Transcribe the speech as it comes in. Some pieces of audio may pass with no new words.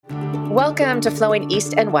Welcome to Flowing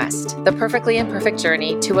East and West, the perfectly imperfect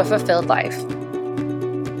journey to a fulfilled life.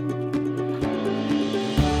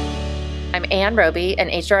 I'm Ann Roby, an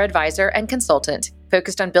HR advisor and consultant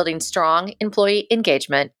focused on building strong employee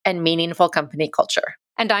engagement and meaningful company culture.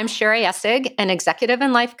 And I'm Sherry Essig, an executive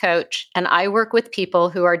and life coach, and I work with people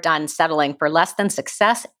who are done settling for less than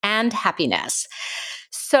success and happiness.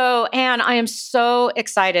 So, Ann, I am so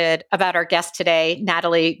excited about our guest today,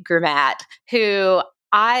 Natalie Grumet, who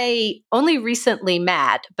I only recently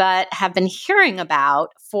met, but have been hearing about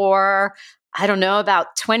for, about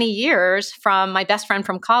 20 years from my best friend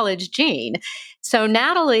from college, Jean. So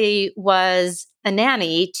Natalie was a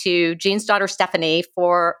nanny to Jean's daughter, Stephanie,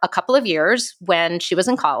 for a couple of years when she was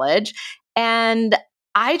in college. And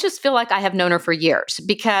I just feel like I have known her for years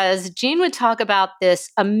because Jean would talk about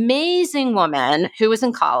this amazing woman who was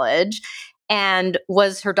in college and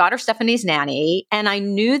was her daughter Stephanie's nanny. And I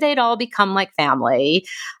knew they'd all become like family.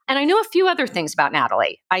 And I knew a few other things about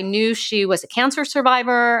Natalie. I knew she was a cancer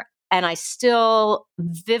survivor. And I still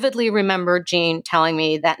vividly remember Jean telling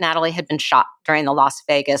me that Natalie had been shot during the Las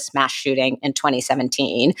Vegas mass shooting in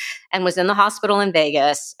 2017 and was in the hospital in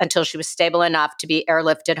Vegas until she was stable enough to be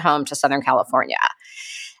airlifted home to Southern California.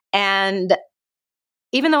 And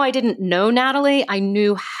even though I didn't know Natalie, I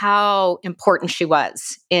knew how important she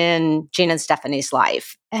was in Jean and Stephanie's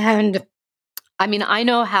life. And I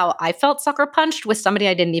know how I felt sucker punched with somebody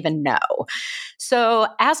I didn't even know. So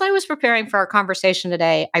as I was preparing for our conversation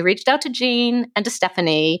today, I reached out to Jean and to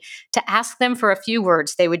Stephanie to ask them for a few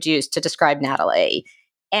words they would use to describe Natalie.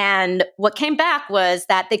 And what came back was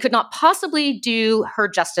that they could not possibly do her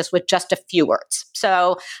justice with just a few words.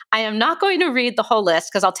 So I am not going to read the whole list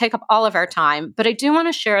because I'll take up all of our time, but I do want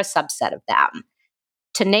to share a subset of them.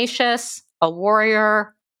 Tenacious, a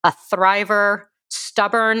warrior, a thriver,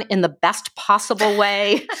 stubborn in the best possible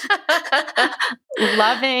way,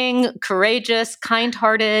 loving, courageous,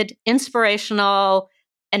 kind-hearted, inspirational,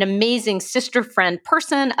 an amazing sister friend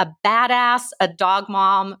person, a badass, a dog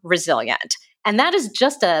mom, resilient. And that is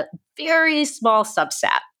just a very small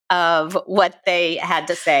subset of what they had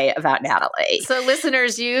to say about Natalie. So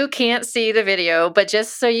listeners, you can't see the video, but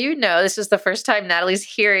just so you know, this is the first time Natalie's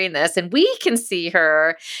hearing this and we can see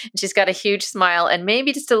her. She's got a huge smile and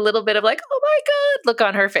maybe just a little bit of like, oh my God, look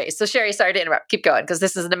on her face. So Sherry, sorry to interrupt. Keep going because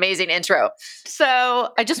this is an amazing intro.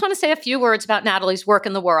 So I just want to say a few words about Natalie's work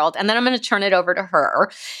in the world, and then I'm going to turn it over to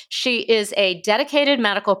her. She is a dedicated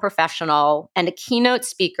medical professional and a keynote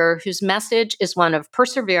speaker whose message is one of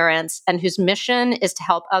perseverance and whose mission is to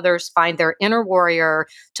help others find their inner warrior,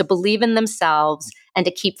 to believe in themselves, and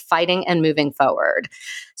to keep fighting and moving forward.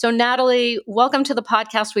 So Natalie, welcome to the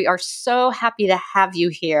podcast. We are so happy to have you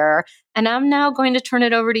here. And I'm now going to turn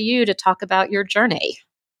it over to you to talk about your journey.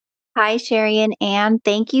 Hi, Sherry and Ann.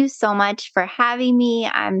 Thank you so much for having me.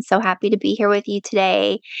 I'm so happy to be here with you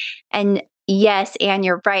today. And yes, Ann,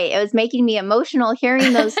 you're right. It was making me emotional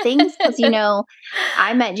hearing those things because,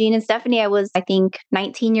 I met Jean and Stephanie. I was,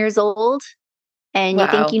 19 years old. And Wow.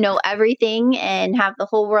 You think you know everything and have the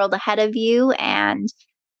whole world ahead of you. And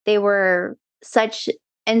they were such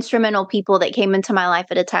instrumental people that came into my life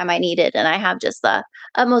at a time I needed. And I have just the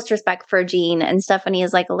utmost respect for Jean. And Stephanie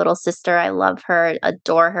is like a little sister. I love her,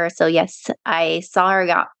 adore her. So yes, I saw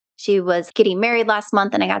her. She was getting married last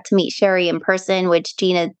month and I got to meet Sherry in person, which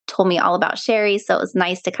Jean had told me all about Sherry. So it was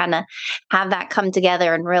nice to kind of have that come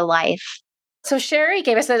together in real life. So Sherry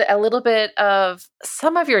gave us a little bit of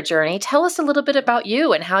some of your journey. Tell us a little bit about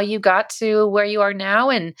you and how you got to where you are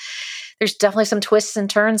now. And there's definitely some twists and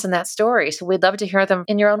turns in that story. So we'd love to hear them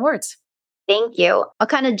in your own words. Thank you. I'll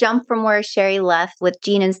kind of jump from where Sherry left with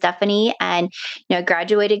Jean and Stephanie and,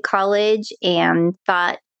 graduated college and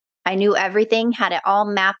thought I knew everything, had it all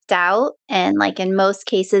mapped out. And like in most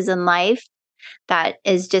cases in life, that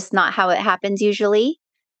is just not how it happens usually.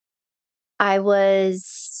 I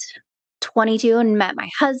was 22 and met my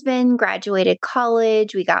husband, graduated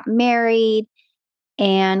college, we got married,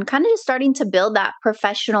 and kind of just starting to build that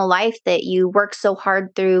professional life that you work so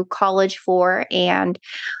hard through college for. And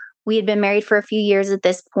we had been married for a few years at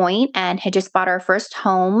this point and had just bought our first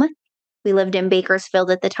home. We lived in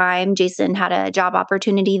Bakersfield at the time. Jason had a job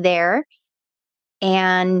opportunity there.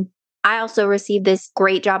 And I also received this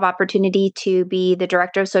great job opportunity to be the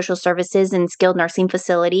director of social services in skilled nursing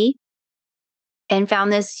facility. And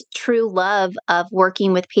found this true love of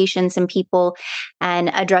working with patients and people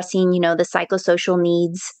and addressing, the psychosocial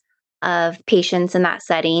needs of patients in that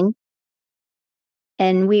setting.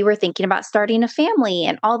 And we were thinking about starting a family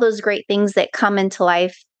and all those great things that come into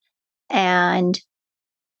life. And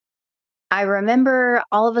I remember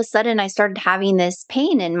all of a sudden I started having this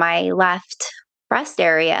pain in my left breast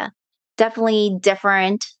area, definitely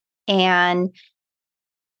different And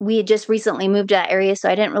we had just recently moved to that area, so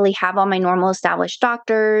I didn't really have all my normal established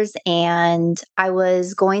doctors. And I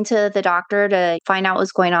was going to the doctor to find out what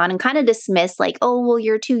was going on and kind of dismiss, like, oh, well,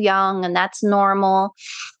 you're too young and that's normal.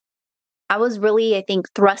 I was really, I think,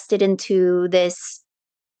 thrusted into this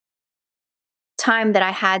time that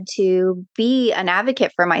I had to be an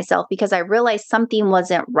advocate for myself because I realized something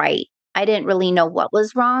wasn't right. I didn't really know what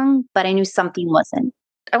was wrong, but I knew something wasn't.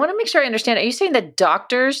 I want to make sure I understand. Are you saying that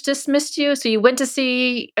doctors dismissed you? So you went to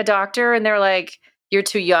see a doctor and they're like, you're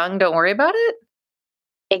too young, don't worry about it?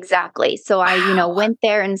 Exactly. So I, Wow. went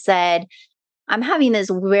there and said, I'm having this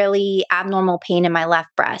really abnormal pain in my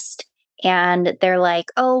left breast. And they're like,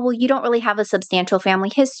 oh, well, you don't really have a substantial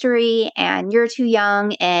family history and you're too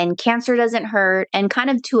young and cancer doesn't hurt. And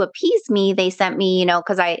kind of to appease me, they sent me,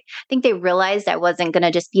 because I think they realized I wasn't going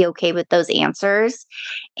to just be okay with those answers.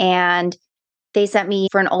 And they sent me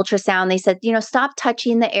for an ultrasound. They said, stop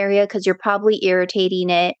touching the area because you're probably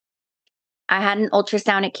irritating it. I had an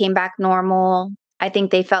ultrasound, it came back normal. I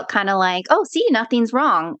think they felt kind of like, oh, see, nothing's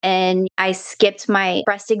wrong. And I skipped my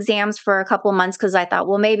breast exams for a couple months because I thought,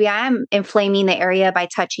 well, maybe I am inflaming the area by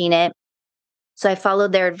touching it. So I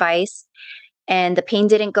followed their advice and the pain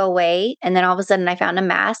didn't go away. And then all of a sudden I found a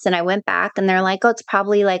mass and I went back and they're like, oh, it's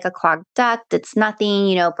probably like a clogged duct. It's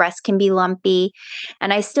nothing, breast can be lumpy.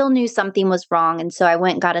 And I still knew something was wrong. And so I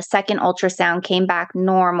went and got a second ultrasound, came back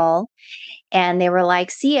normal. And they were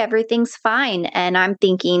like, see, everything's fine. And I'm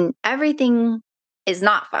thinking, everything is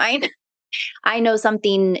not fine. I know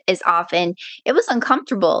something is off. And it was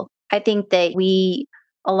uncomfortable. I think that we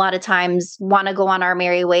a lot of times want to go on our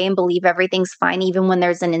merry way and believe everything's fine, even when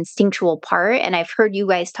there's an instinctual part. And I've heard you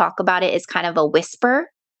guys talk about it as kind of a whisper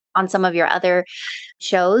on some of your other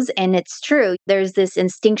shows. And it's true. There's this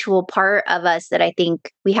instinctual part of us that I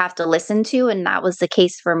think we have to listen to. And that was the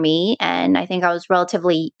case for me. And I think I was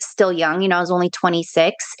relatively still young. I was only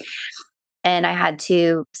 26. And I had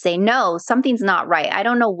to say, no, something's not right. I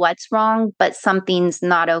don't know what's wrong, but something's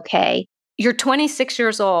not okay. You're 26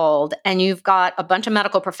 years old and you've got a bunch of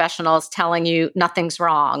medical professionals telling you nothing's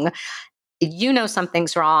wrong. You know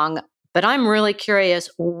something's wrong, but I'm really curious,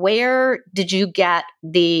 where did you get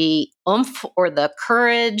the oomph or the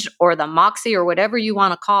courage or the moxie or whatever you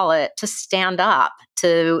want to call it to stand up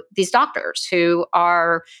to these doctors who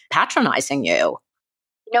are patronizing you?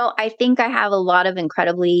 I think I have a lot of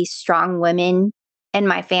incredibly strong women in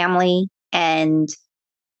my family, and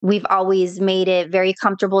we've always made it very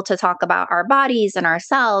comfortable to talk about our bodies and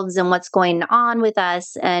ourselves and what's going on with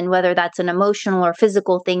us, and whether that's an emotional or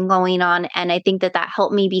physical thing going on. And I think that that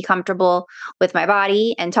helped me be comfortable with my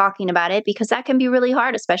body and talking about it because that can be really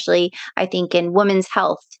hard, especially I think in women's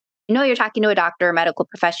health. You're talking to a doctor or medical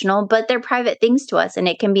professional, but they're private things to us, and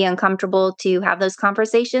it can be uncomfortable to have those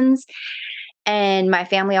conversations. And my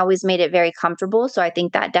family always made it very comfortable. So I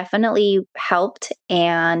think that definitely helped.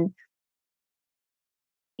 And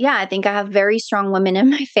yeah, I think I have very strong women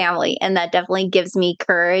in my family. And that definitely gives me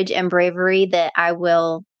courage and bravery that I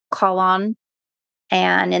will call on.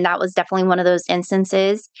 And that was definitely one of those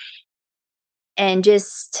instances. And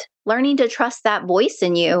just learning to trust that voice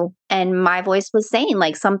in you. And my voice was saying,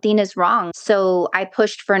 like, something is wrong. So I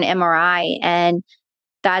pushed for an MRI, and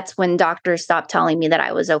that's when doctors stopped telling me that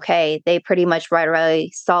I was okay. They pretty much right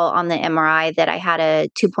away saw on the MRI that I had a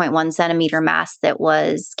 2.1 centimeter mass that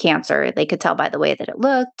was cancer. They could tell by the way that it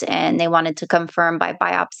looked, and they wanted to confirm by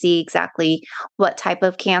biopsy exactly what type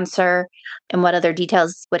of cancer and what other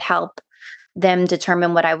details would help them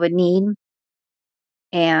determine what I would need.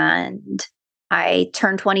 And I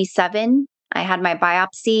turned 27. I had my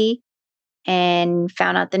biopsy and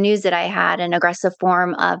found out the news that I had an aggressive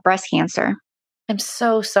form of breast cancer. I'm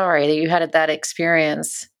so sorry that you had that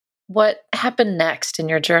experience. What happened next in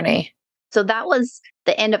your journey? So that was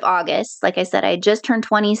the end of August. Like I said, I just turned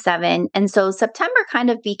 27. And so September kind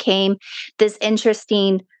of became this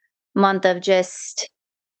interesting month of just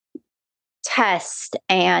test.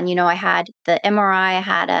 And, I had the MRI, I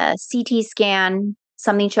had a CT scan.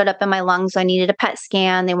 Something showed up in my lungs. So I needed a PET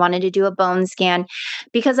scan. They wanted to do a bone scan.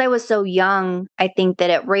 Because I was so young, I think that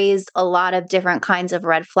it raised a lot of different kinds of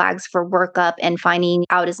red flags for workup and finding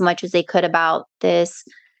out as much as they could about this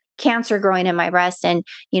cancer growing in my breast, and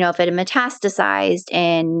if it had metastasized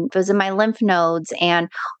and if it was in my lymph nodes, and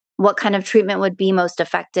what kind of treatment would be most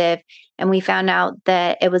effective. And we found out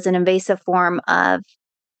that it was an invasive form of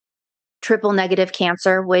triple negative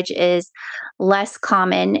cancer, which is less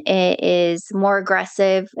common. It is more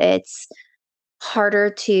aggressive, it's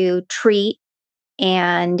harder to treat,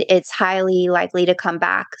 and it's highly likely to come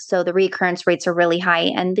back. So the recurrence rates are really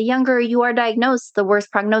high. And the younger you are diagnosed, the worse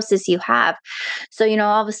prognosis you have. So,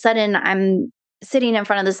 all of a sudden, I'm sitting in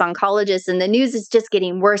front of this oncologist, and the news is just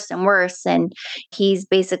getting worse and worse. And he's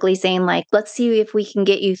basically saying, like, let's see if we can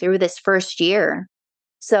get you through this first year.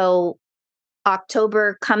 So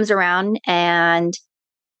October comes around, and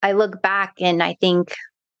I look back and I think,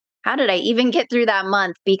 how did I even get through that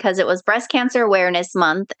month? Because it was Breast Cancer Awareness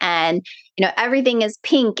Month, and everything is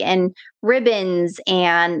pink and ribbons,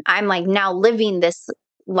 and I'm like now living this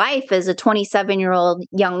life as a 27-year-old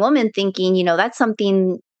young woman, thinking, that's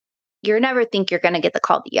something you never think you're going to get the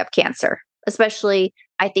call that you have cancer, especially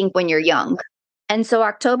I think when you're young. And so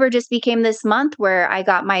October just became this month where I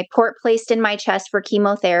got my port placed in my chest for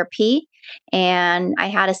chemotherapy. And I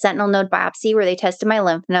had a sentinel node biopsy where they tested my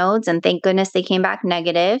lymph nodes. And thank goodness they came back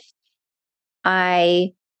negative. I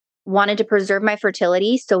wanted to preserve my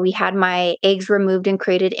fertility. So we had my eggs removed and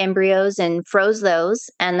created embryos and froze those.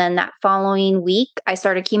 And then that following week, I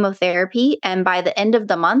started chemotherapy. And by the end of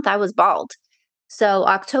the month, I was bald. So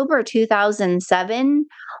October 2007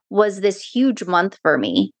 was this huge month for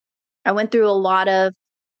me. I went through a lot of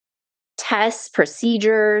tests,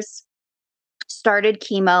 procedures, started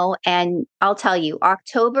chemo, and I'll tell you,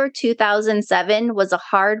 October 2007 was a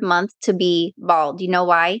hard month to be bald. You know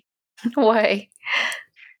why? Why?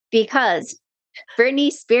 Because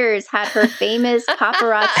Britney Spears had her famous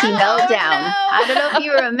paparazzi meltdown. No. I don't know if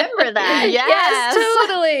you remember that. Yes,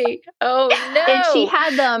 totally. Oh, no. And she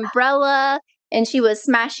had the umbrella, and she was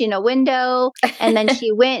smashing a window. And then she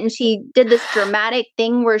went and she did this dramatic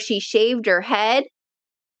thing where she shaved her head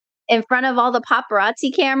in front of all the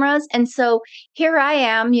paparazzi cameras. And so here I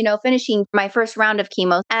am, finishing my first round of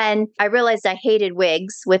chemo. And I realized I hated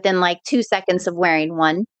wigs within like 2 seconds of wearing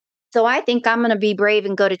one. So I think I'm going to be brave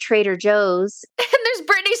and go to Trader Joe's. And there's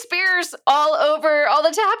Britney Spears all over all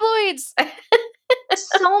the tabloids.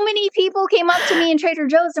 So many people came up to me in Trader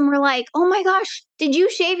Joe's and were like, oh my gosh, did you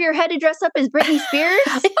shave your head to dress up as Britney Spears?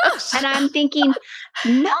 And I'm thinking,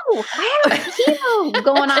 no, I have chemo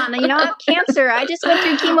going on. I have cancer. I just went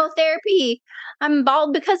through chemotherapy. I'm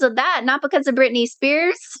bald because of that, not because of Britney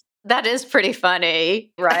Spears. That is pretty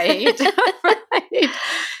funny, right? Right.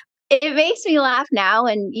 It makes me laugh now,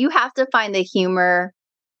 and you have to find the humor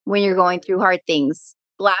when you're going through hard things.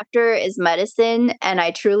 Laughter is medicine, and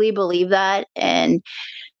I truly believe that. And,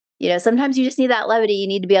 sometimes you just need that levity. You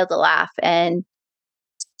need to be able to laugh. And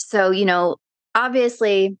so,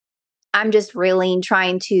 obviously, I'm just reeling,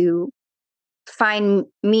 trying to find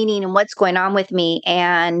meaning in what's going on with me.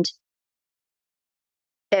 And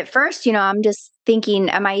at first, I'm just thinking,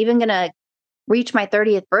 am I even going to reach my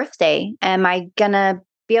 30th birthday? Am I going to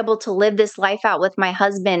be able to live this life out with my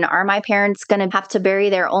husband? Are my parents going to have to bury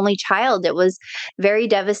their only child? It was very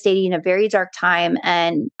devastating, a very dark time.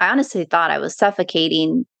 And I honestly thought I was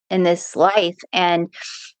suffocating in this life. And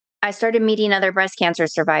I started meeting other breast cancer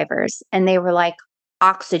survivors, and they were like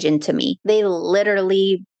oxygen to me. They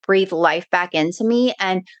literally breathed life back into me.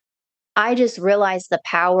 And I just realized the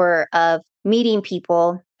power of meeting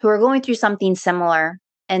people who are going through something similar.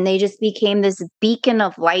 And they just became this beacon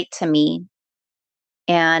of light to me.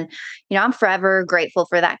 And, I'm forever grateful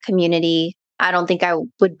for that community. I don't think I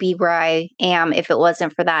would be where I am if it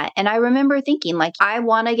wasn't for that. And I remember thinking, like, I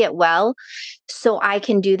want to get well so I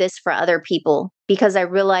can do this for other people, because I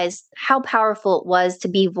realized how powerful it was to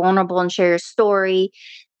be vulnerable and share your story.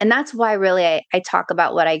 And that's why really I talk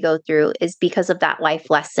about what I go through, is because of that life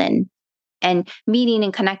lesson and meeting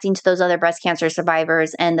and connecting to those other breast cancer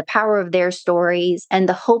survivors and the power of their stories and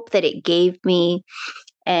the hope that it gave me.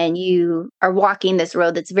 And you are walking this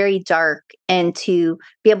road that's very dark, and to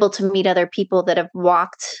be able to meet other people that have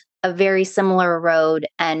walked a very similar road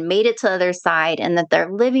and made it to the other side, and that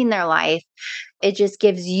they're living their life, it just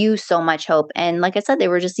gives you so much hope. And like I said, they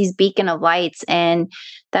were just these beacon of lights, and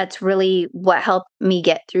that's really what helped me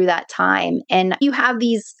get through that time. And you have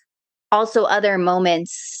these also other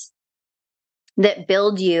moments that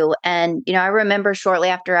build you. And, I remember shortly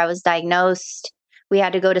after I was diagnosed, we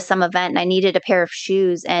had to go to some event, and I needed a pair of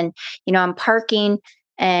shoes. And, I'm parking,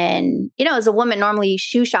 and, as a woman, normally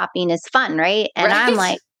shoe shopping is fun, right? And Right. I'm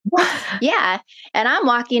like, yeah. And I'm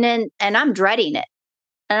walking in and I'm dreading it.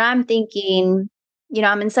 And I'm thinking,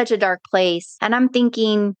 I'm in such a dark place. And I'm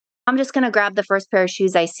thinking, I'm just going to grab the first pair of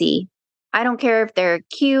shoes I see. I don't care if they're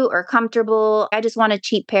cute or comfortable. I just want a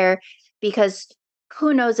cheap pair, because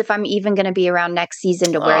who knows if I'm even going to be around next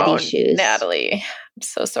season to wear these shoes. Natalie, I'm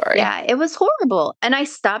so sorry. Yeah, it was horrible. And I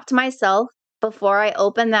stopped myself before I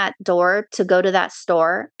opened that door to go to that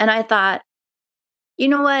store. And I thought, you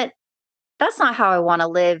know what? That's not how I want to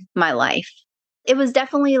live my life. It was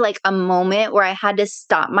definitely like a moment where I had to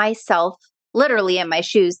stop myself literally in my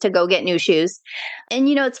shoes to go get new shoes. And,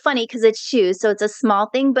 it's funny because it's shoes. So it's a small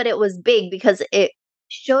thing, but it was big because it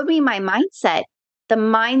showed me my mindset. The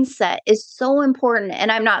mindset is so important.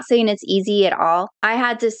 And I'm not saying it's easy at all. I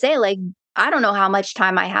had to say, like, I don't know how much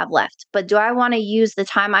time I have left, but do I want to use the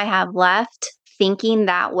time I have left thinking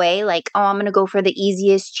that way? Like, oh, I'm going to go for the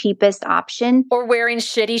easiest, cheapest option. Or wearing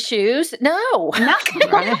shitty shoes? No. No.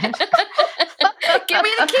 Right. Give me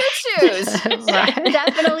the cute shoes. Right.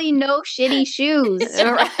 Definitely no shitty shoes.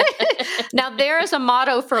 Right. Now, there is a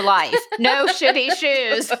motto for life: no shitty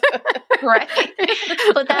shoes. Right.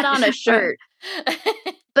 Put that on a shirt.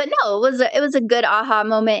 But no, it was a good aha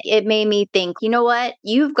moment. It made me think, you know what?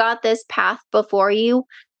 You've got this path before you.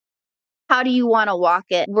 How do you want to walk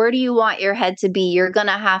it? Where do you want your head to be? You're going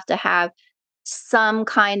to have some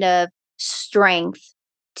kind of strength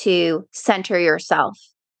to center yourself.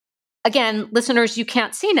 Again, listeners, you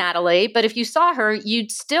can't see Natalie, but if you saw her, you'd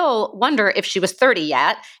still wonder if she was 30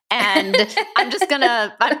 yet. And I'm just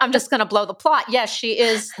gonna blow the plot. Yes, she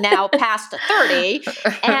is now past 30.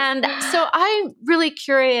 And so I'm really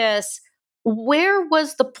curious, where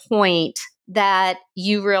was the point that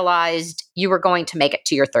you realized you were going to make it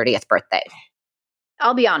to your 30th birthday?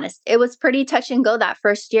 I'll be honest, it was pretty touch and go that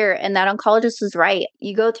first year. And that oncologist was right.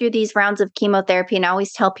 You go through these rounds of chemotherapy, and I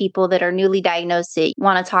always tell people that are newly diagnosed that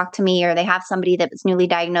want to talk to me or they have somebody that was newly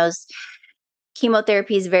diagnosed.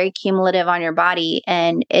 Chemotherapy is very cumulative on your body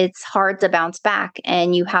and it's hard to bounce back.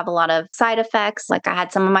 And you have a lot of side effects. Like I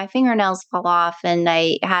had some of my fingernails fall off and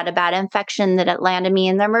I had a bad infection that it landed me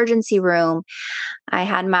in the emergency room. I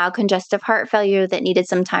had mild congestive heart failure that needed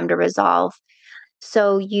some time to resolve.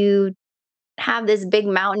 So you have this big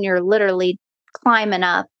mountain you're literally climbing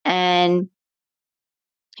up and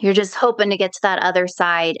you're just hoping to get to that other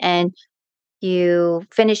side. And you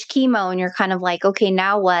finish chemo and you're kind of like, okay,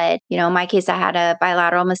 now what? You know, in my case, I had a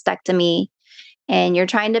bilateral mastectomy and you're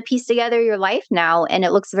trying to piece together your life now and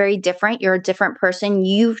it looks very different. You're a different person.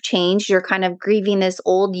 You've changed. You're kind of grieving this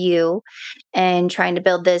old you and trying to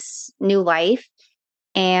build this new life.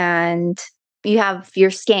 And you have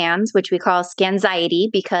your scans, which we call scanxiety,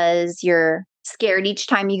 because you're scared each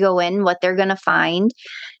time you go in what they're going to find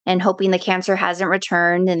and hoping the cancer hasn't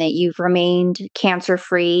returned and that you've remained cancer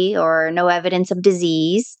free or no evidence of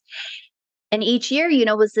disease. And each year, you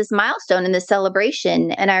know, was this milestone and this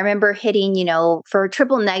celebration. And I remember hitting, you know, for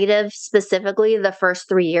triple negative specifically, the first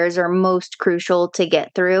 3 years are most crucial to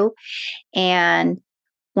get through. And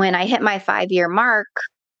when I hit my 5-year mark,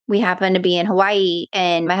 we happened to be in Hawaii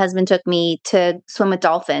and my husband took me to swim with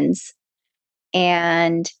dolphins.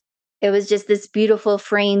 And it was just this beautiful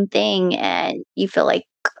freeing thing. And you feel like,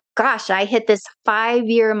 gosh, I hit this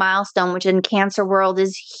 5-year milestone, which in cancer world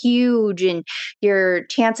is huge. And your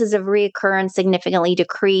chances of reoccurrence significantly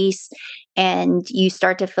decrease. And you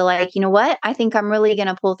start to feel like, you know what? I think I'm really going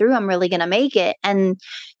to pull through. I'm really going to make it. And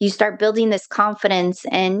you start building this confidence.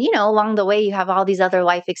 And, you know, along the way, you have all these other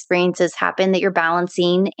life experiences happen that you're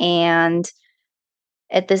balancing. And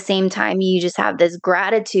at the same time, you just have this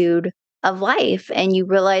gratitude of life and you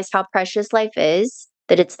realize how precious life is,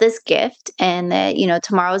 that it's this gift and that, you know,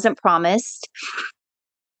 tomorrow isn't promised.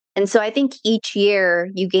 And so I think each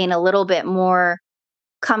year you gain a little bit more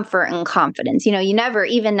comfort and confidence. You know, you never,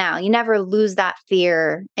 even now, you never lose that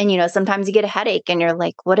fear. And, you know, sometimes you get a headache and you're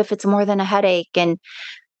like, what if it's more than a headache? And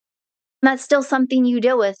that's still something you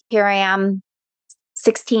deal with. Here I am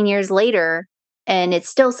 16 years later, and it's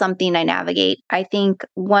still something I navigate. I think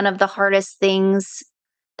one of the hardest things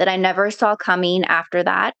that I never saw coming after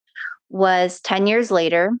that was 10 years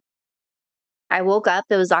later. I woke up,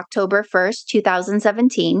 it was October 1st,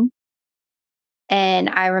 2017. And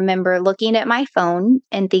I remember looking at my phone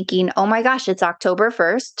and thinking, oh my gosh, it's October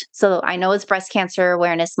 1st. So I know it's Breast Cancer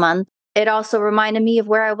Awareness Month. It also reminded me of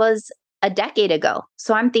where I was a decade ago.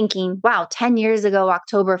 So I'm thinking, wow, 10 years ago,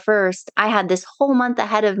 October 1st, I had this whole month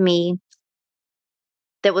ahead of me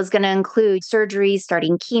that was going to include surgery,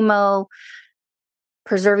 starting chemo,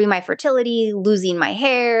 preserving my fertility, losing my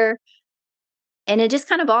hair. And it just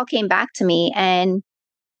kind of all came back to me. And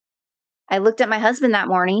I looked at my husband that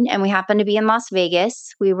morning and we happened to be in Las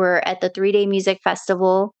Vegas. We were at the 3-day music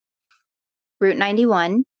festival, Route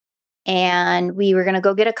 91, and we were going to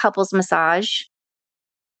go get a couples massage.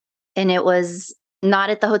 And it was not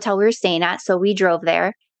at the hotel we were staying at. So we drove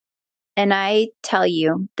there. And I tell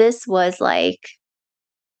you, this was like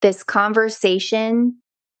this conversation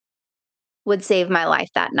would save my life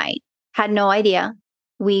that night. Had no idea.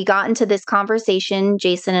 We got into this conversation,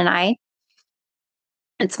 Jason and I,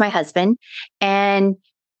 it's my husband, and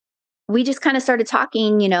we just kind of started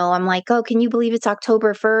talking. You know, I'm like, oh, can you believe it's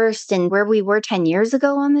October 1st and where we were 10 years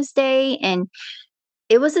ago on this day? And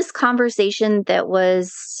it was this conversation that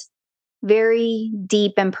was very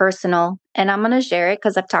deep and personal. And I'm going to share it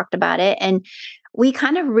because I've talked about it. And we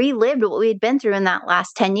kind of relived what we had been through in that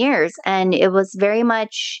last 10 years. And it was very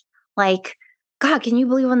much like, God, can you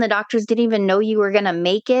believe when the doctors didn't even know you were going to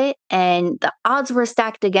make it? And the odds were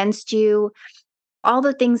stacked against you. All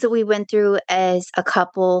the things that we went through as a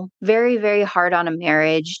couple, very, very hard on a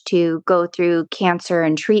marriage to go through cancer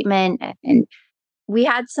and treatment. And we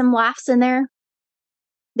had some laughs in there.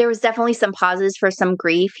 There was definitely some pauses for some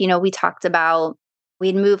grief. We talked about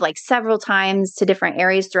we'd moved like several times to different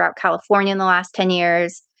areas throughout California in the last 10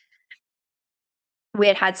 years. We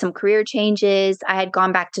had had some career changes. I had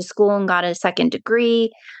gone back to school and got a second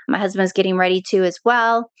degree. My husband was getting ready to as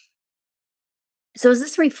well. So it was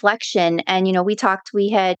this reflection. And, we talked, we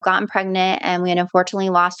had gotten pregnant and we had unfortunately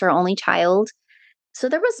lost our only child. So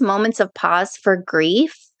there was moments of pause for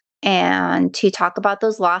grief and to talk about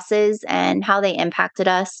those losses and how they impacted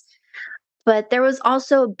us. But there was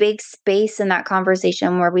also a big space in that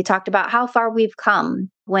conversation where we talked about how far we've come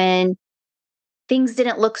when things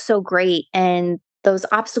didn't look so great and those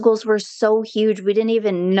obstacles were so huge. We didn't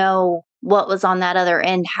even know what was on that other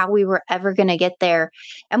end, how we were ever going to get there.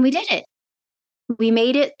 And we did it. We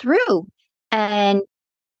made it through. And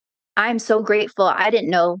I'm so grateful. I didn't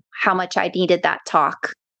know how much I needed that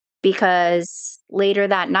talk because later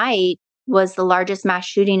that night was the largest mass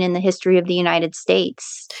shooting in the history of the United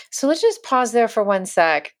States. So let's just pause there for one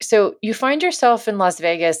sec. So you find yourself in Las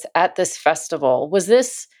Vegas at this festival. Was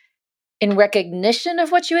this in recognition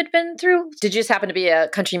of what you had been through? Did you just happen to be a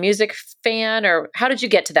country music fan, or how did you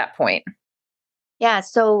get to that point? Yeah,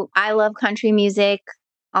 so I love country music,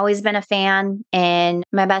 always been a fan. And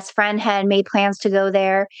my best friend had made plans to go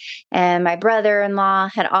there. And my brother in law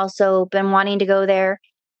had also been wanting to go there.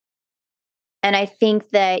 And I think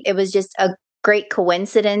that it was just a great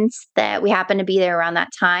coincidence that we happened to be there around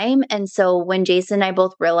that time. And so when Jason and I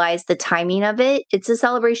both realized the timing of it, it's a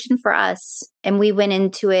celebration for us. And we went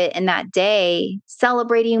into it in that day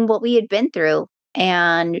celebrating what we had been through.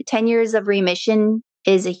 And 10 years of remission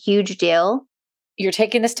is a huge deal. You're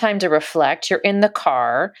taking this time to reflect. You're in the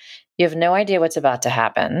car. You have no idea what's about to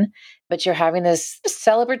happen, but you're having this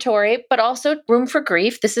celebratory, but also room for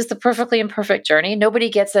grief. This is the perfectly imperfect journey. Nobody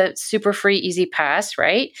gets a super free, easy pass,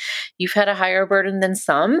 right? You've had a higher burden than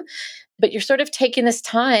some, but you're sort of taking this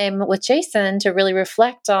time with Jason to really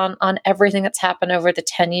reflect on everything that's happened over the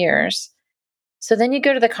 10 years. So then you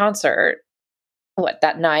go to the concert,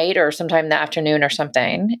 that night or sometime in the afternoon or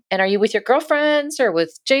something. And are you with your girlfriends or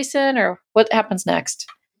with Jason, or what happens next?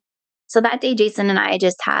 So that day, Jason and I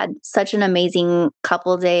just had such an amazing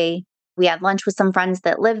couple day. We had lunch with some friends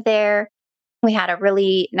that live there. We had a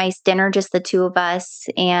really nice dinner, just the two of us.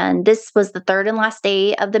 And this was the third and last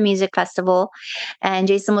day of the music festival. And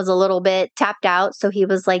Jason was a little bit tapped out. So he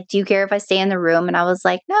was like, "Do you care if I stay in the room?" And I was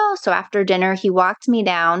like, "No." So after dinner, he walked me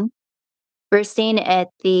down. We're staying at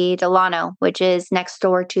the Delano, which is next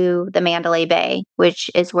door to the Mandalay Bay,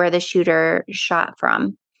 which is where the shooter shot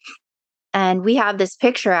from. And we have this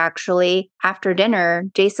picture actually after dinner.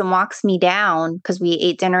 Jason walks me down because we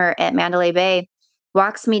ate dinner at Mandalay Bay,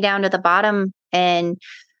 walks me down to the bottom and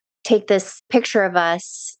take this picture of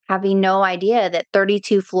us having no idea that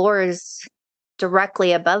 32 floors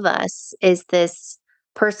directly above us is this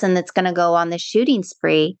person that's going to go on the shooting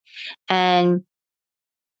spree. And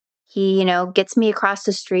he, gets me across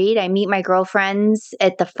the street. I meet my girlfriends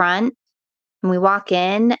at the front. And we walk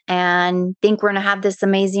in and think we're going to have this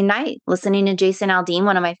amazing night listening to Jason Aldean,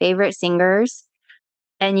 one of my favorite singers.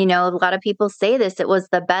 And, a lot of people say this, it was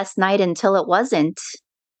the best night until it wasn't.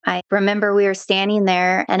 I remember we were standing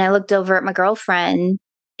there and I looked over at my girlfriend.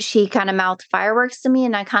 She kind of mouthed fireworks to me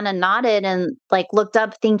and I kind of nodded and looked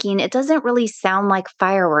up thinking, it doesn't really sound like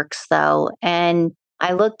fireworks though. And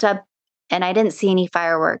I looked up and I didn't see any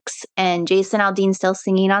fireworks. And Jason Aldean still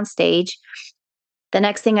singing on stage. The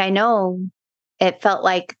next thing I know, it felt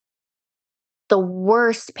like the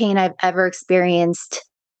worst pain I've ever experienced,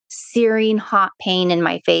 searing hot pain in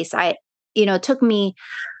my face. It took me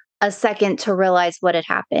a second to realize what had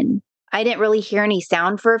happened. I didn't really hear any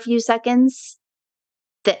sound for a few seconds.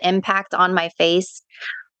 The impact on my face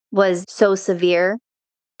was so severe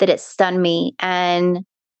that it stunned me. And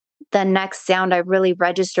the next sound I really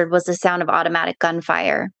registered was the sound of automatic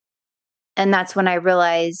gunfire. And that's when I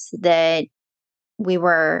realized that we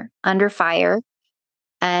were under fire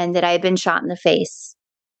and that I had been shot in the face.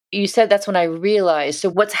 You said that's when I realized. So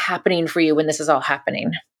what's happening for you when this is all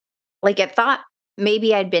happening? I thought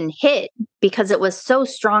maybe I'd been hit because it was so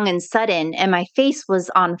strong and sudden and my face was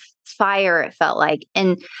on fire, it felt like.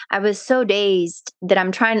 And I was so dazed that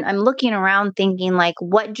I'm looking around thinking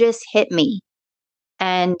what just hit me?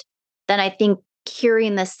 And then I think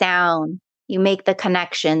hearing the sound, You make the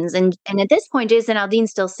connections. And at this point, Jason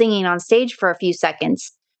Aldean's still singing on stage for a few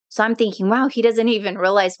seconds. So I'm thinking, wow, he doesn't even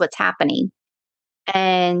realize what's happening.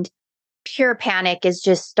 And pure panic is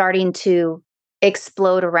just starting to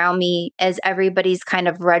explode around me as everybody's kind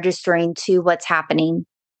of registering to what's happening.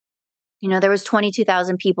 There was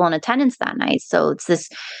 22,000 people in attendance that night. So it's this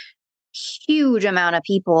huge amount of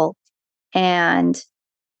people. And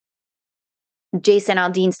Jason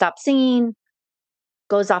Aldean stops singing,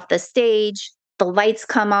 goes off the stage, the lights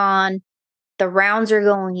come on, the rounds are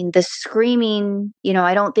going, the screaming.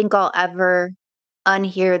 I don't think I'll ever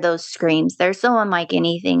unhear those screams. They're so unlike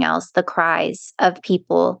anything else, the cries of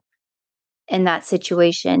people in that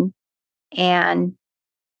situation. And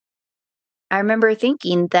I remember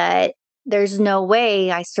thinking that there's no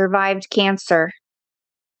way I survived cancer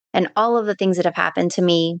and all of the things that have happened to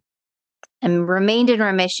me and remained in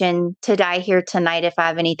remission to die here tonight if I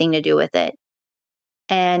have anything to do with it.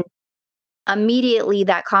 And immediately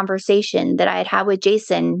that conversation that I had had with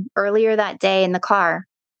Jason earlier that day in the car,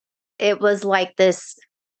 it was like this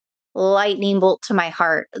lightning bolt to my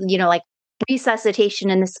heart, like resuscitation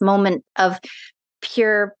in this moment of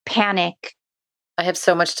pure panic. I have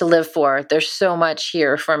so much to live for. There's so much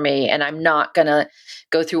here for me. And I'm not going to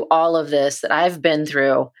go through all of this that I've been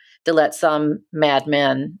through to let some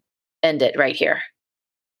madman end it right here.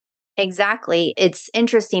 Exactly. It's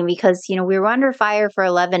interesting because, we were under fire for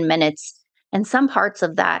 11 minutes, and some parts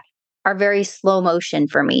of that are very slow motion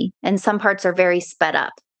for me, and some parts are very sped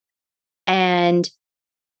up. And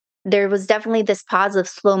there was definitely this pause of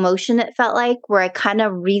slow motion, it felt like, where I kind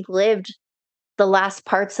of relived the last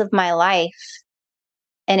parts of my life.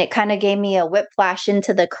 And it kind of gave me a whiplash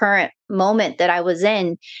into the current moment that I was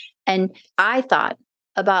in. And I thought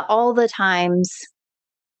about all the times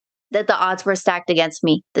that the odds were stacked against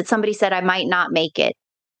me, that somebody said I might not make it,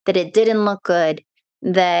 that it didn't look good,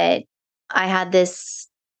 that I had this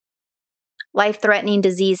life-threatening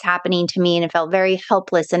disease happening to me and it felt very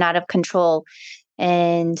helpless and out of control.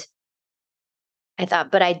 And I thought,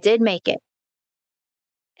 but I did make it.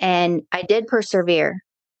 And I did persevere.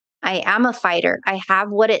 I am a fighter. I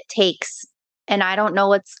have what it takes. And I don't know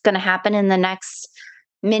what's going to happen in the next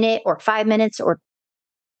minute or 5 minutes or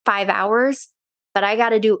 5 hours, but I got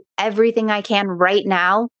to do everything I can right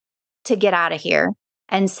now to get out of here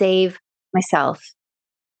and save myself.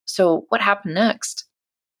 So what happened next?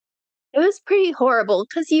 It was pretty horrible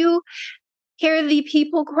because you hear the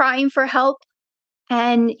people crying for help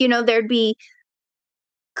and, there'd be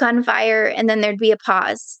gunfire and then there'd be a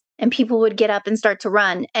pause and people would get up and start to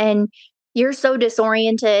run. And you're so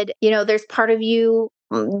disoriented. There's part of you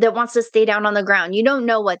that wants to stay down on the ground. You don't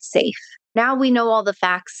know what's safe. Now we know all the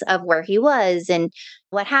facts of where he was and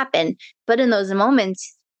what happened. But in those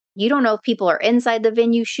moments, you don't know if people are inside the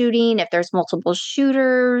venue shooting, if there's multiple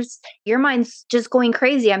shooters. Your mind's just going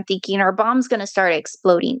crazy. I'm thinking, our bomb's going to start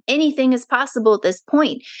exploding. Anything is possible at this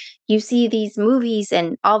point. You see these movies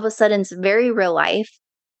and all of a sudden it's very real life.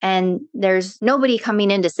 And there's nobody coming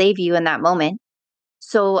in to save you in that moment.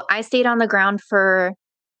 So I stayed on the ground for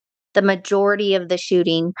the majority of the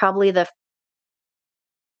shooting, probably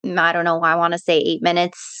I don't know, I want to say 8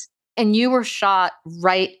 minutes. And you were shot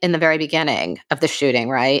right in the very beginning of the shooting,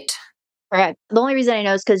 right? Correct. The only reason I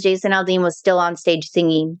know is because Jason Aldean was still on stage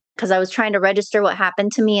singing, because I was trying to register what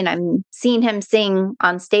happened to me and I'm seeing him sing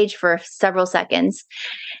on stage for several seconds.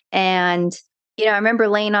 And, I remember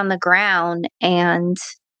laying on the ground and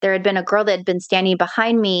there had been a girl that had been standing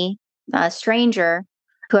behind me, a stranger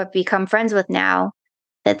who I've become friends with now.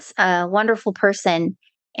 That's a wonderful person.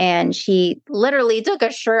 And she literally took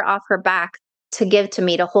a shirt off her back to give to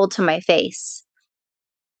me to hold to my face.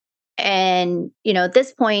 And, at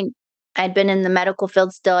this point, I'd been in the medical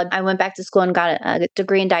field still. I went back to school and got a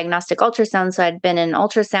degree in diagnostic ultrasound. So I'd been in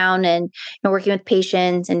ultrasound and working with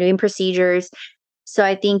patients and doing procedures. So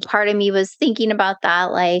I think part of me was thinking about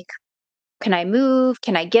that, like, can I move?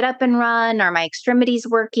 Can I get up and run? Are my extremities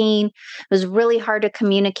working? It was really hard to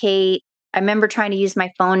communicate. I remember trying to use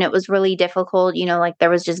my phone. It was really difficult. Like there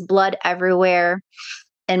was just blood everywhere.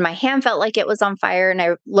 And my hand felt like it was on fire. And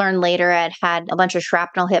I learned later I'd had a bunch of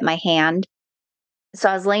shrapnel hit my hand. So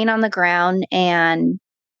I was laying on the ground. And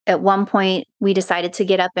at one point, we decided to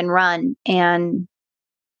get up and run. And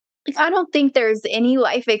I don't think there's any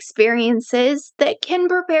life experiences that can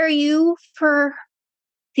prepare you for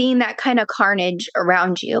seeing that kind of carnage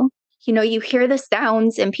around you. You hear the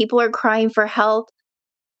sounds and people are crying for help.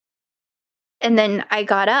 And then I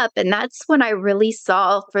got up and that's when I really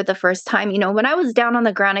saw for the first time, when I was down on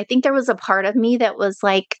the ground, I think there was a part of me that was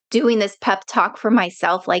like doing this pep talk for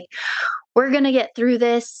myself, like, we're going to get through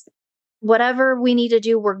this. whatever we need to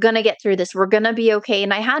do, we're going to get through this. We're going to be okay.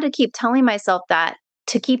 And I had to keep telling myself that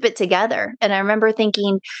to keep it together. And I remember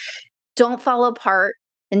thinking, don't fall apart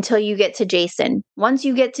until you get to Jason. Once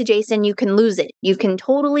you get to Jason, you can lose it. You can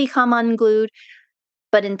totally come unglued.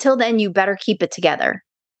 But until then, you better keep it together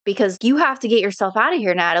because you have to get yourself out of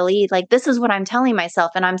here, Natalie. Like, this is what I'm telling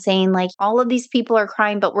myself. And I'm saying, like, all of these people are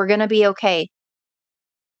crying, but we're going to be okay.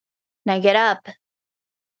 And I get up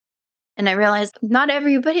and I realize not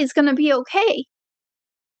everybody's going to be okay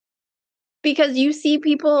because you see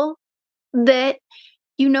people that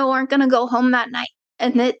aren't going to go home that night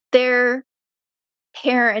and that their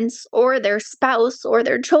parents or their spouse or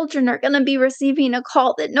their children are going to be receiving a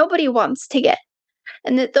call that nobody wants to get.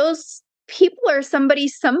 And that those people are somebody.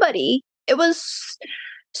 It was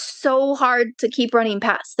so hard to keep running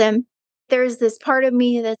past them. There's this part of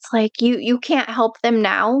me that's like, you can't help them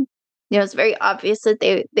now. It's very obvious that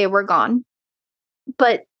they were gone.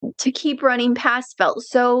 But to keep running past felt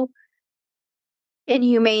so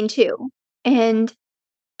inhumane too. And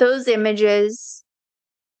those images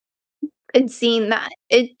and seeing that,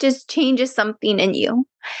 it just changes something in you.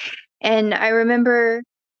 And I remember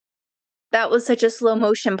that was such a slow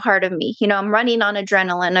motion part of me. I'm running on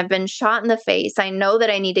adrenaline. I've been shot in the face. I know that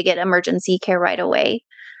I need to get emergency care right away.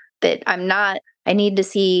 I need to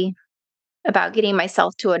see about getting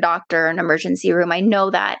myself to a doctor, an emergency room. I know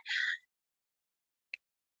that.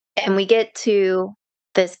 And we get to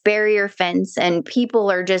this barrier fence and people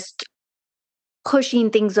are just pushing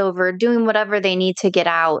things over, doing whatever they need to get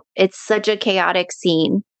out. It's such a chaotic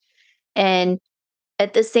scene. And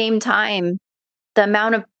at the same time, the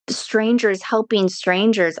amount of strangers helping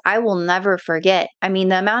strangers, I will never forget. I mean,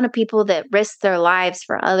 the amount of people that risked their lives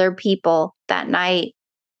for other people that night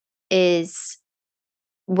is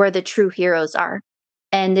where the true heroes are.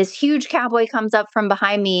 And this huge cowboy comes up from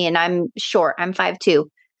behind me and I'm short. I'm 5'2"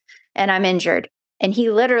 and I'm injured. And he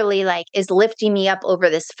literally is lifting me up over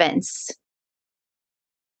this fence.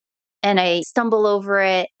 And I stumble over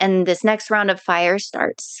it and this next round of fire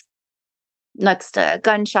starts next to a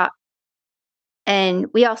gunshot. And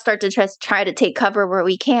we all start to just try to take cover where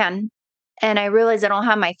we can. And I realize I don't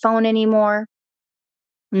have my phone anymore.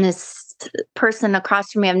 And this person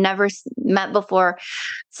across from me I've never met before,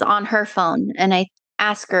 it's on her phone. And I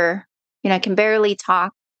ask her, I can barely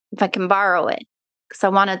talk, if I can borrow it. Because I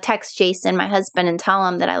want to text Jason, my husband, and tell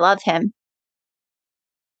him that I love him.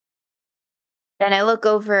 Then I look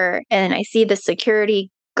over and I see the security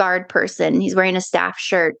guard person. He's wearing a staff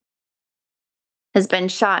shirt, has been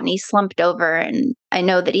shot, and he's slumped over. And I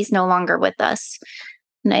know that he's no longer with us.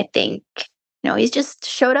 And I think, he's just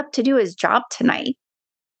showed up to do his job tonight.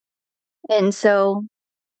 And so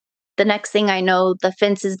the next thing I know, the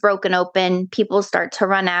fence is broken open. People start to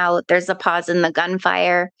run out. There's a pause in the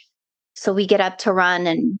gunfire. So we get up to run,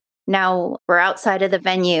 and now we're outside of the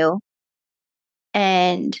venue.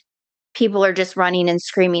 And people are just running and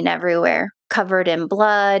screaming everywhere, covered in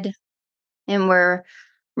blood. And we're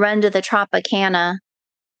run to the Tropicana,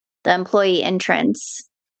 the employee entrance.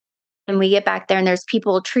 And we get back there, and there's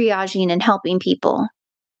people triaging and helping people.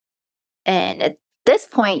 And at this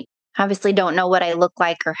point, obviously don't know what I look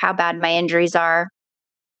like or how bad my injuries are.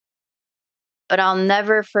 But I'll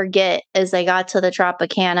never forget as I got to the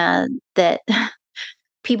Tropicana that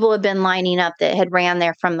people had been lining up that had ran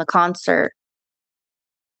there from the concert.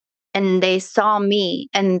 And they saw me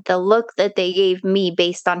and the look that they gave me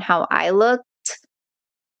based on how I looked,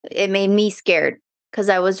 it made me scared because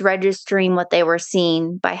I was registering what they were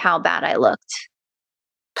seeing by how bad I looked.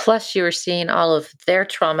 Plus, you were seeing all of their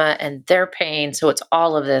trauma and their pain. So it's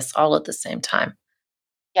all of this all at the same time.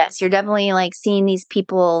 Yes, you're definitely seeing these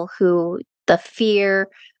people who the fear,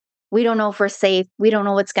 we don't know if we're safe. We don't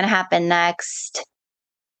know what's going to happen next.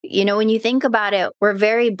 When you think about it, we're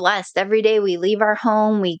very blessed. Every day we leave our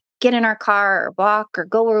home, we get in our car or walk or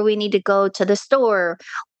go where we need to go to the store,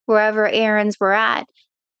 wherever errands we're at,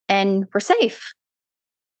 and we're safe.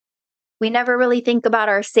 We never really think about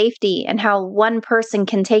our safety and how one person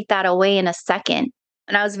can take that away in a second.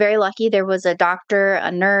 And I was very lucky. There was a doctor,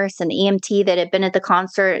 a nurse, an EMT that had been at the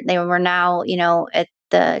concert. They were now, at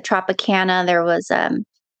the Tropicana. There was a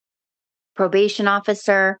probation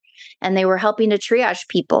officer, and they were helping to triage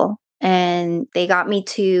people. And they got me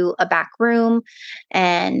to a back room,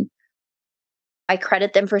 and I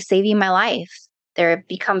credit them for saving my life. They've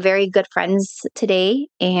become very good friends today,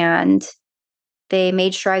 and they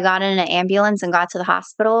made sure I got in an ambulance and got to the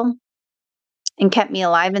hospital and kept me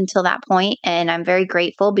alive until that point. And I'm very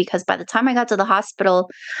grateful because by the time I got to the hospital,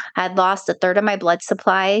 I had lost a third of my blood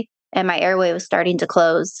supply and my airway was starting to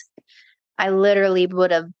close. I literally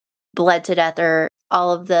would have bled to death or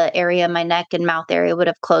all of the area in my neck and mouth area would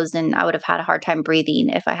have closed and I would have had a hard time breathing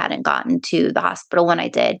if I hadn't gotten to the hospital when I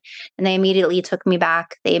did. And they immediately took me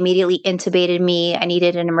back. They immediately intubated me. I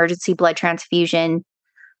needed an emergency blood transfusion.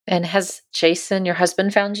 And has Jason, your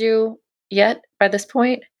husband, found you yet by this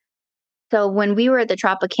point? So when we were at the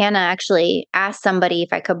Tropicana, I actually asked somebody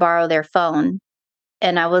if I could borrow their phone.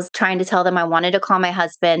 And I was trying to tell them I wanted to call my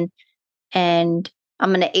husband. And I'm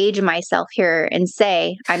going to age myself here and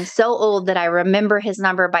say I'm so old that I remember his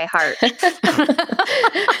number by heart. That's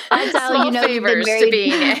how Small you know you've been favors married. to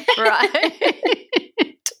being Right.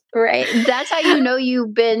 Right. That's how you know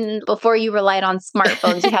you've been, before you relied on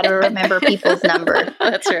smartphones, you had to remember people's number.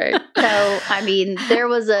 That's right. So, I mean, there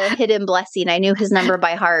was a hidden blessing. I knew his number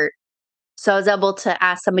by heart. So I was able to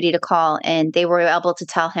ask somebody to call, and they were able to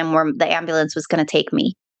tell him where the ambulance was going to take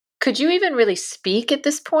me. Could you even really speak at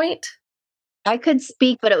this point? I could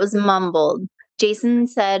speak, but it was mumbled. Jason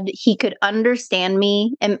said he could understand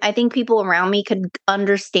me, and I think people around me could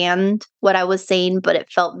understand what I was saying, but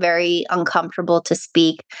it felt very uncomfortable to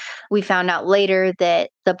speak. We found out later that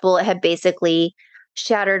the bullet had basically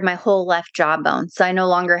shattered my whole left jawbone. So I no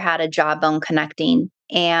longer had a jawbone connecting.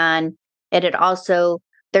 And it had also,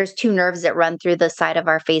 there's two nerves that run through the side of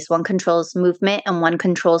our face. One controls movement and one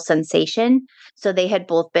controls sensation. So they had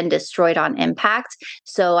both been destroyed on impact.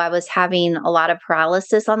 So I was having a lot of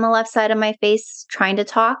paralysis on the left side of my face trying to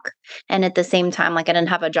talk. And at the same time, like I didn't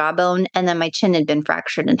have a jawbone, and then my chin had been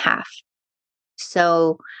fractured in half.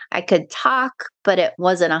 So I could talk, but it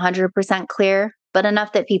wasn't 100% clear, but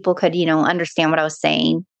enough that people could, understand what I was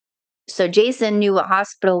saying. So Jason knew what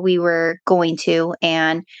hospital we were going to,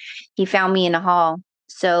 and he found me in a hall.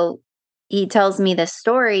 So he tells me this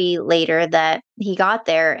story later that he got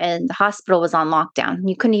there and the hospital was on lockdown.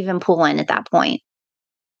 You couldn't even pull in at that point.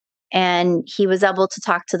 And he was able to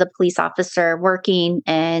talk to the police officer working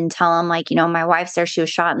and tell him, like, my wife's there. She was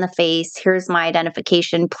shot in the face. Here's my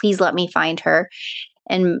identification. Please let me find her.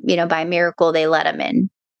 And, by miracle, they let him in.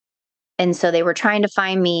 And so they were trying to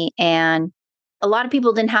find me. And a lot of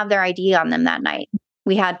people didn't have their ID on them that night.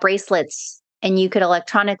 We had bracelets and you could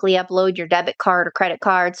electronically upload your debit card or credit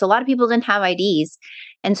card. So a lot of people didn't have IDs.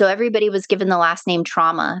 And so everybody was given the last name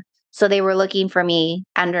Trauma. So they were looking for me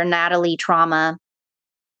under Natalie Trauma.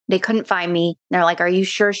 They couldn't find me. They're like, "Are you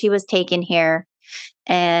sure she was taken here?"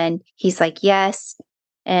 And he's like, "Yes."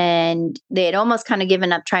 And they had almost kind of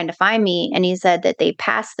given up trying to find me. And he said that they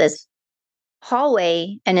passed this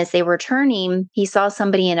hallway, and as they were turning, he saw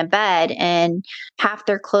somebody in a bed and half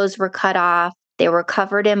their clothes were cut off. They were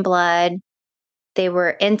covered in blood. They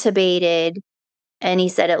were intubated. And he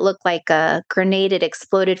said it looked like a grenade had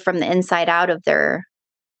exploded from the inside out of their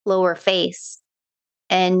lower face.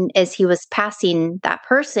 And as he was passing that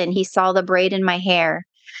person, he saw the braid in my hair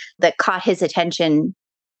that caught his attention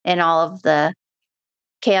in all of the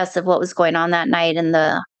chaos of what was going on that night in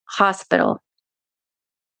the hospital.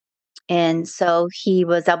 And so he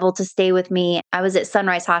was able to stay with me. I was at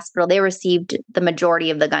Sunrise Hospital. They received the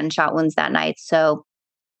majority of the gunshot wounds that night. So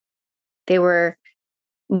they were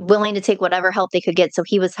willing to take whatever help they could get. So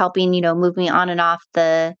he was helping, move me on and off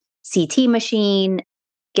the CT machine,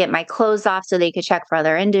 get my clothes off so they could check for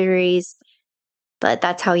other injuries. But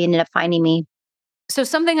that's how he ended up finding me. So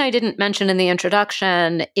something I didn't mention in the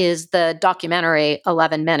introduction is the documentary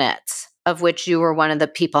 11 Minutes, of which you were one of the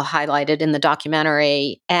people highlighted in the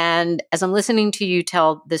documentary. And as I'm listening to you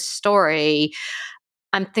tell this story,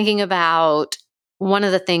 I'm thinking about one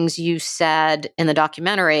of the things you said in the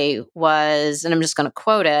documentary was, and I'm just going to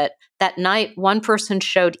quote it, "That night, one person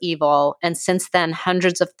showed evil, and since then,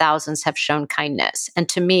 hundreds of thousands have shown kindness." And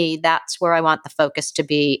to me, that's where I want the focus to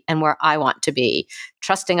be and where I want to be,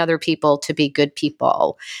 trusting other people to be good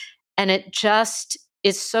people. And it just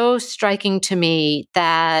is so striking to me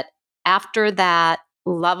that after that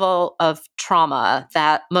level of trauma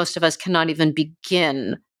that most of us cannot even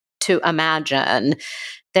begin to imagine,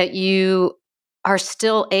 that you are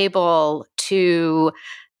still able to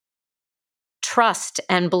trust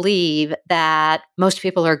and believe that most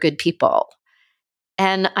people are good people.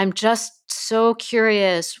 And I'm just so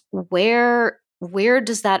curious, where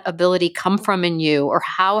does that ability come from in you, or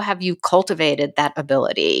how have you cultivated that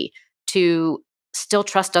ability to still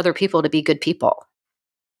trust other people to be good people?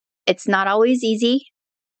 It's not always easy,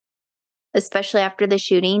 especially after the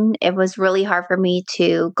shooting. It was really hard for me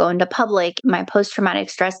to go into public. My post-traumatic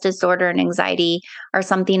stress disorder and anxiety are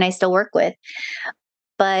something I still work with.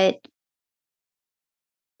 But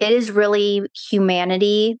it is really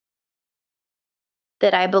humanity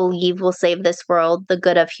that I believe will save this world, the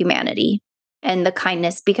good of humanity and the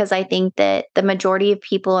kindness, because I think that the majority of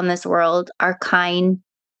people in this world are kind,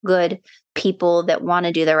 good people that want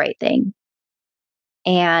to do the right thing.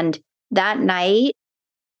 And that night,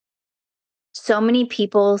 so many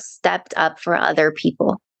people stepped up for other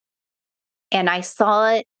people. And I saw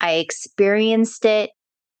it, I experienced it.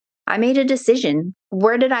 I made a decision.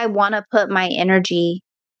 Where did I want to put my energy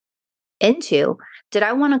into? Did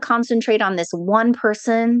I want to concentrate on this one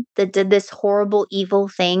person that did this horrible, evil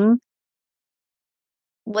thing?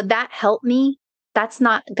 Would that help me? That's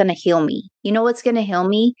not going to heal me. You know what's going to heal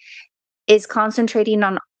me is concentrating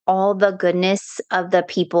on all the goodness of the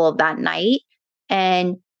people of that night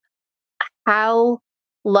and how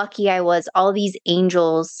lucky I was, all these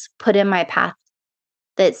angels put in my path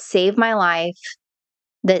that saved my life,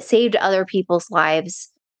 that saved other people's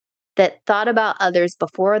lives, that thought about others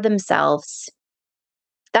before themselves.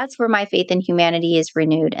 That's where my faith in humanity is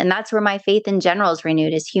renewed. And that's where my faith in general is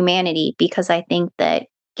renewed, is humanity, because I think that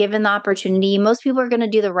given the opportunity, most people are going to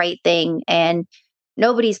do the right thing. And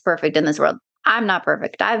nobody's perfect in this world. I'm not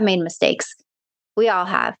perfect. I've made mistakes. We all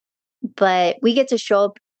have. But we get to show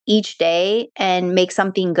up each day and make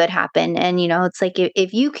something good happen. And, it's like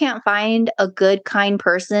if you can't find a good, kind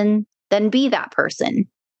person, then be that person.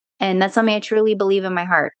 And that's something I truly believe in my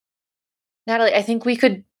heart. Natalie, I think we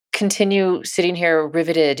could continue sitting here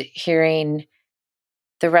riveted, hearing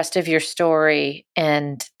the rest of your story,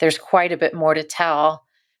 and there's quite a bit more to tell.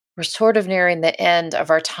 We're sort of nearing the end of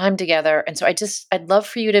our time together. And so I'd love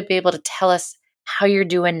for you to be able to tell us how you're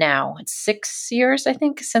doing now. It's 6 years, I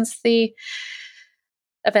think, since the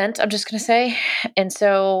event, I'm just going to say. And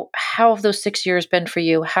so how have those 6 years been for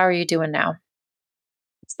you? How are you doing now?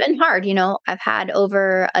 It's been hard. I've had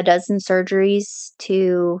over a dozen surgeries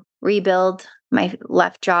to rebuild my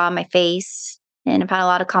left jaw, my face, and I've had a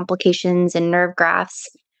lot of complications and nerve grafts.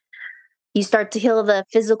 You start to heal the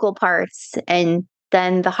physical parts, and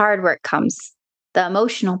then the hard work comes, the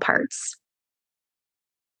emotional parts.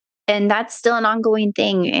 And that's still an ongoing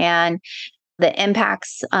thing. And the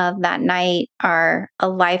impacts of that night are a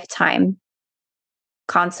lifetime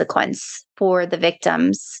consequence for the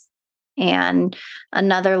victims, and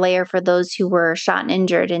another layer for those who were shot and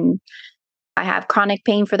injured. And I have chronic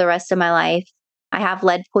pain for the rest of my life. I have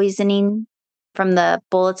lead poisoning from the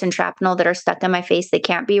bullets and shrapnel that are stuck in my face that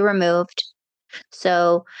can't be removed.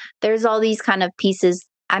 So there's all these kind of pieces.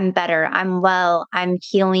 I'm better. I'm well. I'm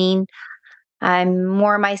healing. I'm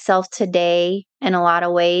more myself today in a lot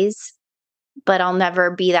of ways, but I'll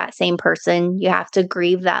never be that same person. You have to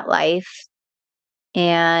grieve that life.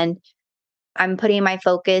 And I'm putting my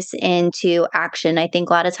focus into action. I think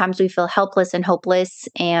a lot of times we feel helpless and hopeless,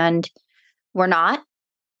 and we're not.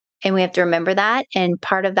 And we have to remember that. And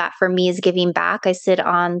part of that for me is giving back. I sit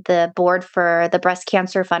on the board for the breast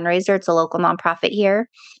cancer fundraiser. It's a local nonprofit here.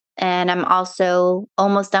 And I'm also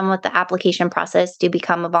almost done with the application process to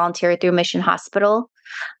become a volunteer through Mission Hospital,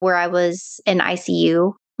 where I was in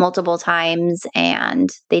ICU multiple times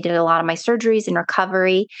and they did a lot of my surgeries and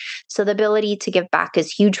recovery. So the ability to give back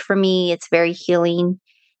is huge for me. It's very healing.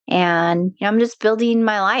 And I'm just building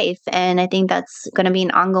my life. And I think that's going to be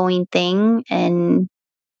an ongoing thing, and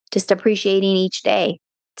just appreciating each day.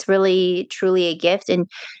 It's really, truly a gift. And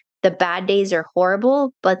the bad days are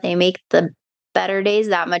horrible, but they make the better days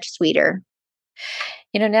that much sweeter.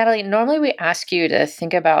 Natalie, normally we ask you to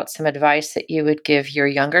think about some advice that you would give your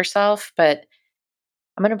younger self, but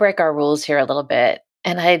I'm going to break our rules here a little bit.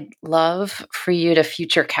 And I'd love for you to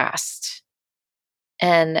future cast.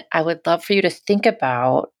 And I would love for you to think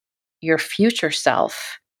about your future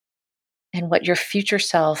self and what your future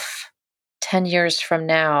self 10 years from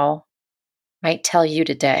now might tell you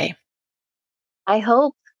today. I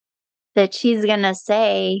hope that she's going to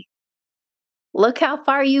say, look how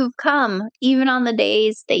far you've come, even on the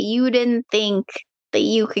days that you didn't think that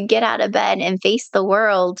you could get out of bed and face the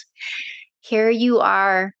world. Here you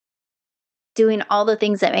are doing all the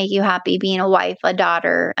things that make you happy, being a wife, a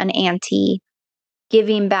daughter, an auntie,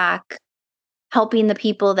 giving back, helping the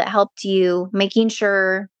people that helped you, making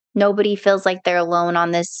sure nobody feels like they're alone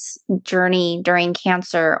on this journey during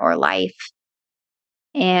cancer or life.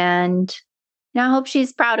 And I hope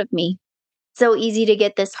she's proud of me. So easy to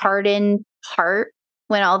get this hardened heart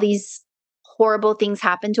when all these horrible things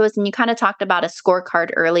happen to us. And you kind of talked about a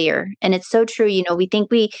scorecard earlier. And it's so true. We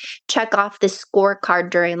think we check off this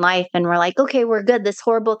scorecard during life and we're like, okay, we're good. This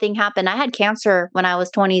horrible thing happened. I had cancer when I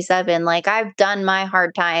was 27. Like, I've done my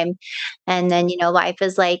hard time. And then, life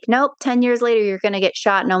is like, nope, 10 years later, you're going to get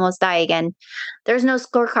shot and almost die again. There's no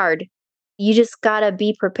scorecard. You just got to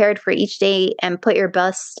be prepared for each day and put your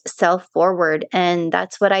best self forward. And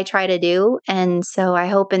that's what I try to do. And so I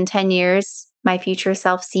hope in 10 years, my future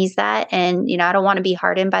self sees that. And, I don't want to be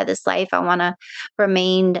hardened by this life. I want to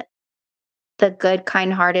remain the good,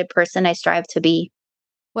 kind hearted person I strive to be.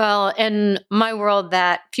 Well, in my world,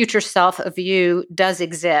 that future self of you does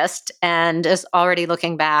exist and is already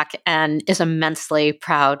looking back and is immensely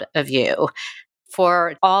proud of you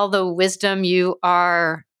for all the wisdom you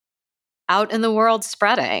are out in the world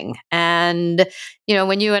spreading. And,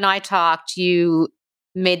 when you and I talked, you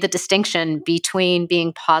made the distinction between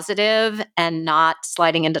being positive and not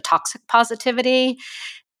sliding into toxic positivity.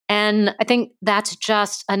 And I think that's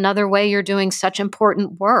just another way you're doing such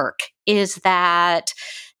important work, is that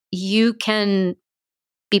you can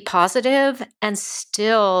be positive and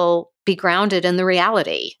still be grounded in the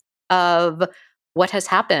reality of what has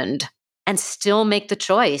happened and still make the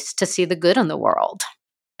choice to see the good in the world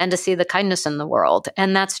and to see the kindness in the world.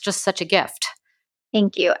 And that's just such a gift.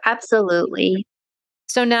 Thank you. Absolutely.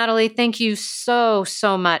 So, Natalie, thank you so,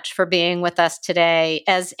 so much for being with us today.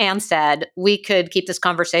 As Anne said, we could keep this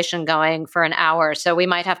conversation going for an hour, so we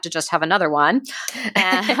might have to just have another one.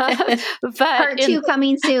 But Part 2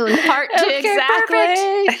 coming soon. Part 2, okay,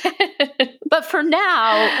 exactly. But for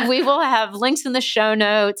now, we will have links in the show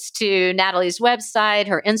notes to Natalie's website,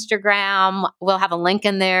 her Instagram. We'll have a link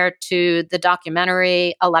in there to the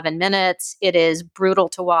documentary, 11 Minutes. It is brutal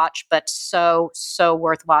to watch, but so, so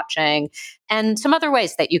worth watching. And some other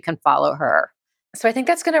ways that you can follow her. So I think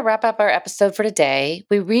that's going to wrap up our episode for today.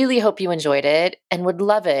 We really hope you enjoyed it and would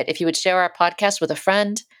love it if you would share our podcast with a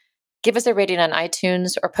friend, give us a rating on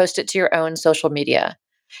iTunes, or post it to your own social media.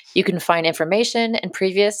 You can find information and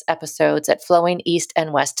previous episodes at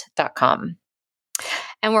flowingeastandwest.com.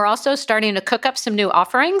 And we're also starting to cook up some new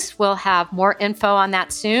offerings. We'll have more info on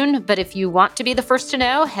that soon. But if you want to be the first to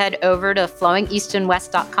know, head over to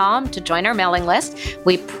flowingeastandwest.com to join our mailing list.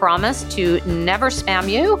 We promise to never spam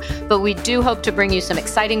you, but we do hope to bring you some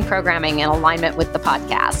exciting programming in alignment with the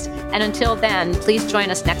podcast. And until then, please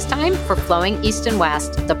join us next time for Flowing East and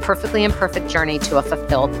West, the perfectly imperfect journey to a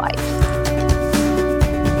fulfilled life.